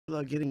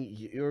Getting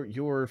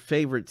your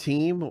favorite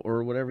team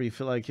or whatever you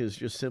feel like is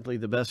just simply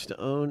the best to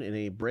own in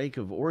a break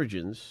of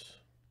Origins.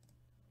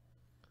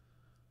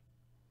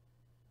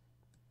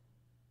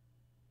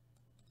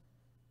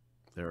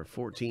 There are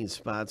 14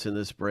 spots in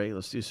this break.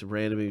 Let's do some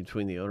randoming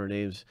between the owner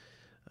names.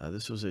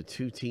 This was a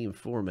two-team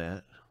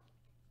format.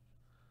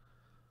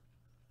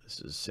 This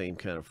is the same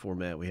kind of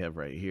format we have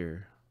right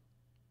here.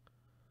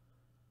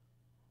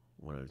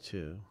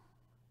 102.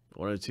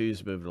 102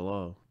 is moving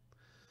along.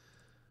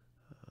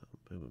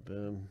 Boom, boom,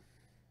 boom.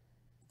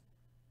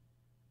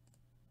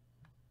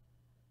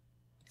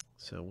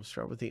 So we'll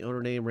start with the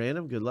owner name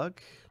random. Good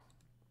luck.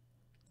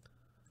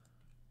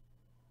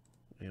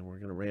 And we're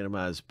going to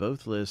randomize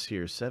both lists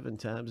here 7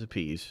 times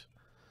apiece.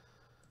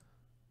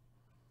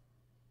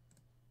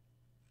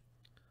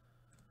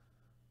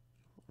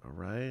 All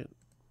right.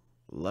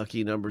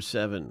 Lucky number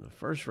 7.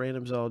 First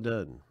random's all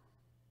done.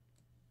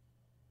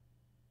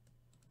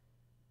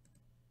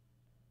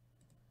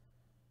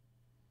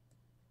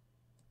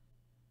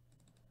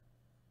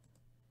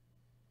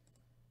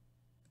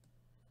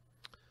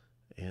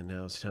 And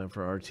now it's time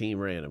for our team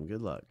random.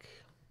 Good luck.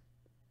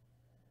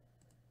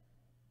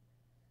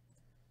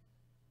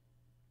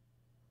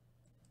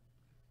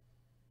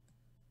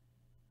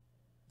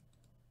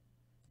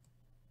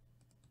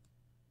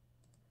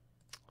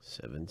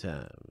 Seven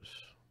times.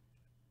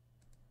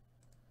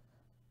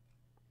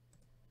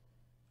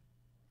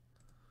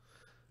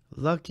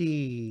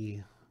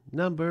 Lucky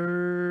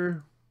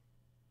number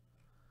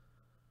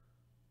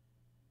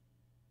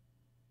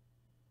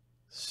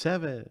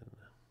 7.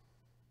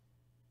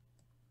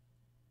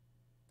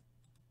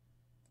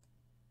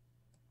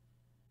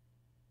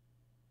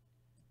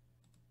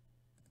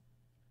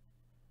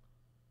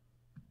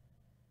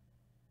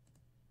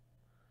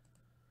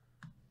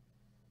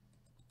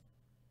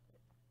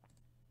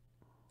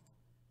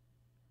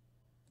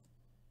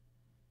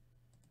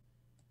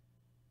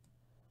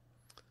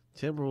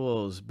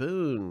 Timberwolves,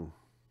 Boone.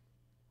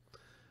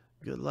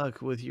 Good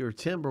luck with your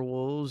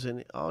Timberwolves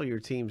and all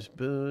your teams,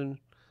 Boone.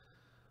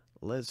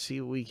 Let's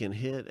see what we can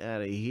hit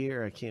out of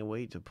here. I can't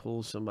wait to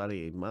pull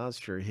somebody a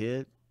monster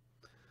hit.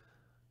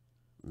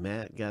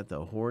 Matt got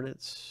the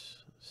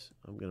Hornets.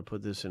 I'm going to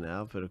put this in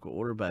alphabetical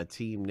order by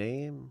team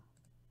name.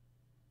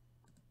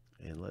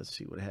 And let's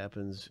see what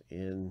happens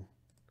in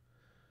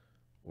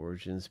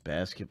Origins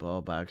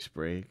basketball box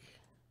break.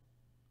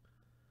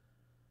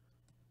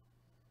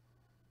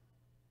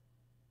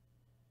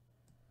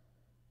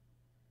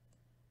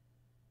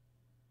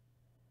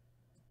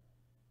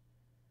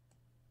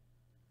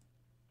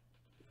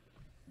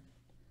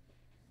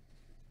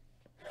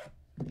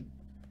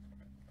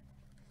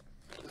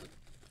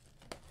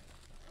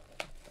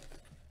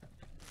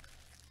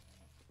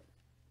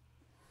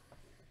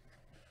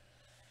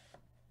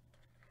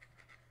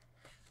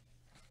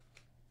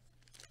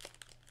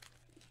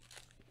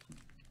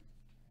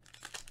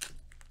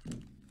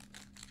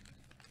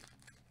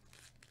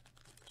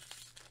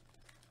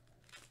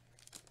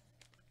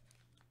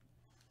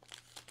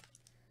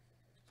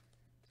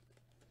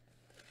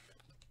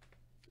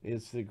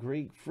 It's the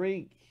Greek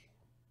Freak.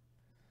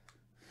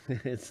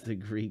 It's the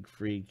Greek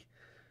Freak.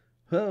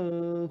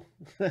 Oh,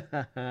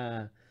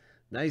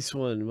 nice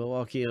one,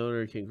 Milwaukee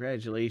owner.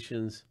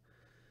 Congratulations.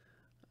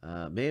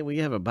 Man, we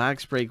have a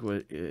box break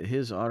with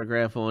his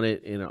autograph on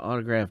it in an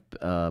autograph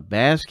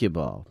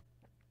basketball.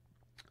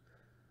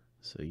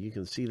 So you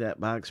can see that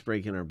box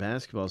break in our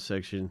basketball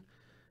section.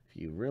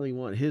 If you really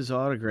want his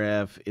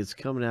autograph, it's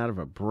coming out of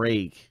a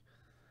break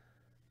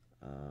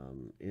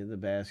in the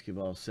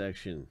basketball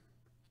section.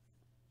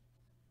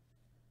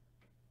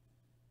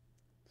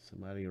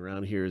 Somebody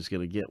around here is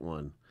going to get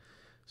one.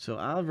 So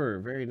Oliver,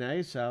 very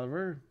nice,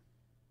 Oliver.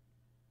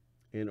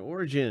 In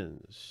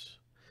Origins.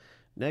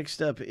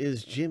 Next up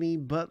is Jimmy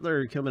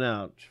Butler coming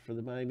out for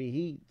the Miami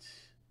Heat.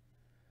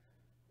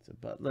 It's a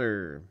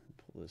Butler.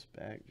 Pull this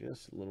back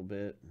just a little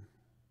bit.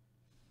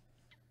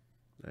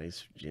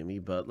 Nice Jimmy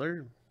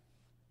Butler.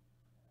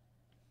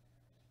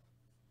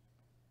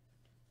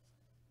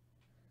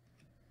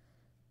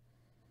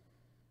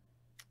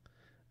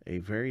 A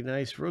very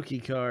nice rookie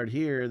card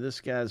here. This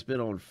guy's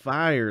been on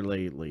fire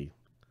lately.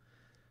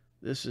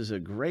 This is a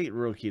great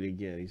rookie to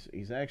get.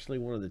 He's actually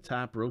one of the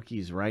top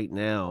rookies right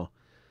now.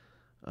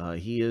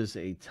 He is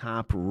a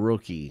top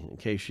rookie, in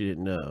case you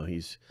didn't know.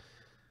 He's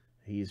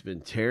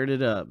been tearing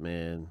it up,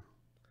 man.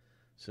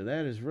 So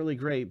that is really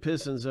great.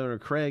 Pistons owner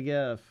Craig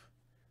F.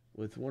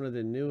 with one of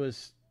the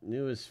newest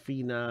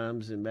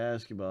phenoms in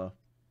basketball.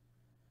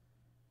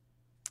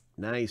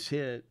 Nice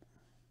hit.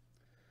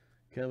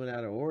 Coming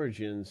out of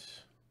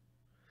Origins.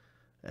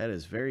 That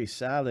is very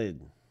solid.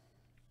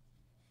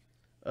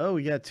 Oh,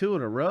 we got 2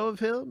 in a row of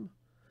him?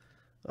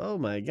 Oh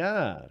my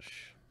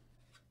gosh.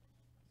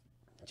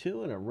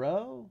 2 in a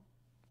row?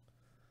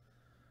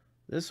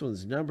 This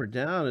one's numbered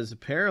down as a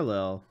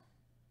parallel.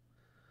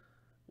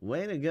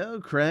 Way to go,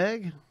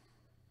 Craig.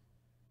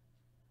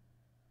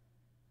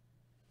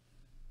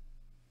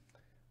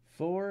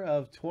 4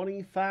 of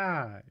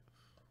 25.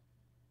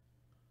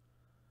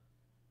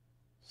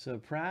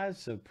 Surprise,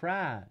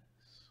 surprise.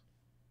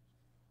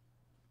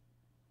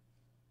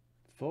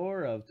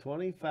 4 of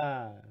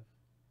 25.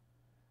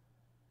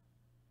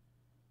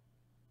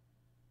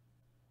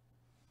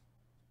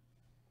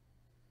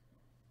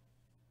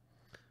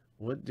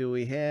 What do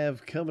we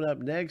have coming up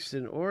next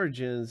in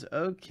Origins?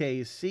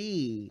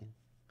 OKC.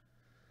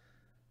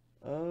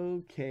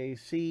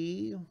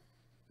 OKC.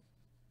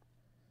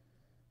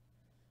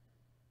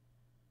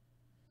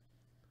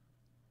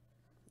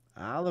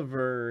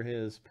 Oliver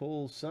has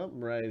pulled something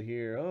right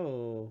here.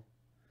 Oh.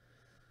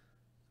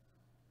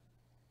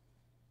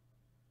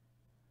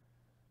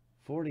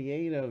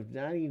 48 of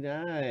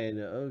 99.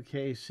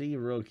 OKC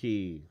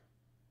rookie.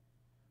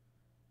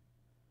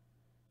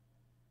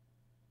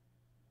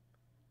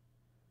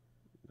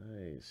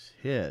 Nice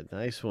hit.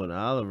 Nice one,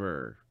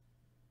 Oliver.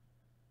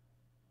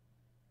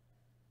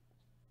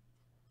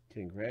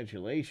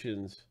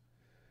 Congratulations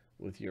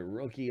with your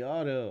rookie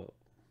auto.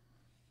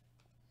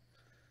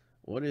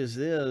 What is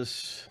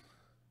this?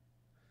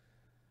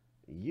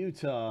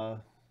 Utah.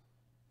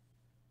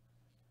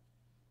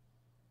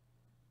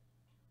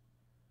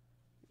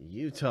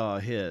 Utah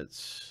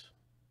hits.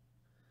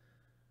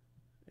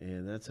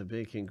 And that's a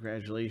big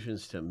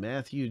congratulations to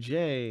Matthew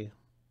J.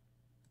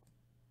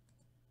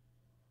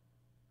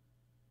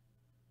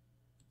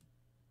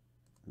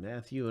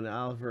 Matthew and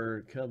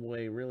Oliver come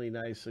away really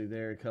nicely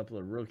there. A couple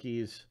of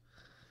rookies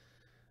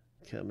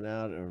coming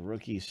out of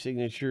rookie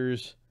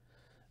signatures.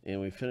 And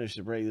we finished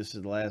the break. This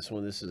is the last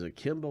one. This is a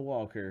Kemba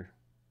Walker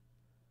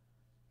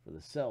for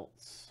the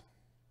Celts.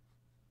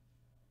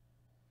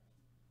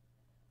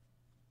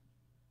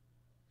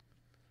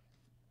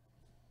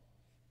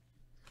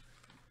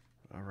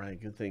 All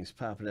right, good things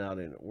popping out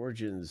in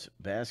Origins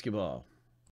basketball.